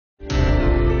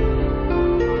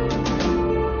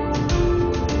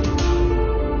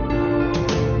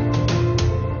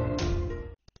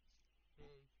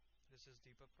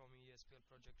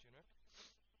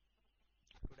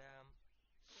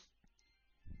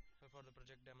the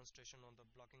project demonstration on the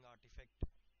blocking artifact,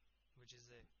 which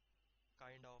is a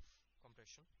kind of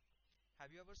compression.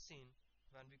 Have you ever seen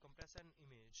when we compress an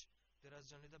image, there are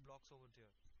generally the blocks over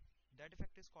there? That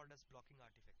effect is called as blocking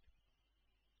artifact.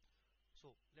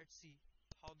 So let's see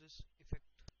how this effect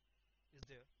is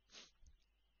there.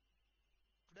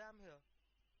 Today I'm here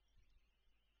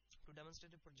to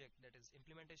demonstrate a project that is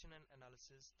implementation and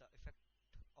analysis the effect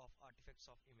of artifacts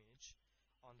of image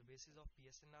on the basis of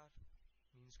PSNR,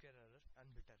 mean square error and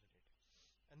bit error rate.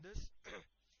 And this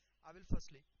I will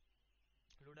firstly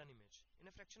load an image. In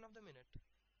a fraction of the minute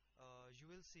you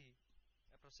will see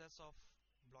a process of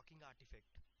blocking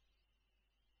artifact.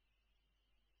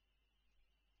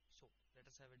 So let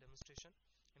us have a demonstration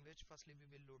in which firstly we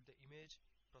will load the image,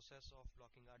 process of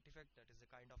blocking artifact, that is a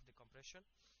kind of the compression,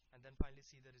 and then finally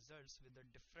see the results with the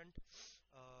different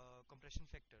compression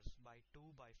factors by 2,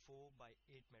 by 4, by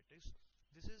 8 matrix.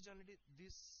 This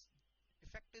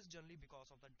effect is generally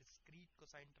because of the discrete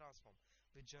cosine transform,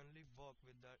 which generally work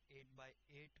with the 8 by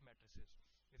 8 matrices.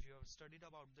 If you have studied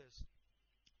about this,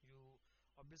 you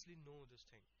obviously know this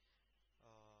thing.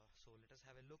 So let us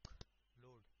have a look.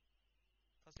 Load.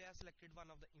 Firstly I have selected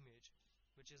one of the image,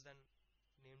 which is then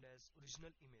named as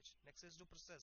original image. Next is to process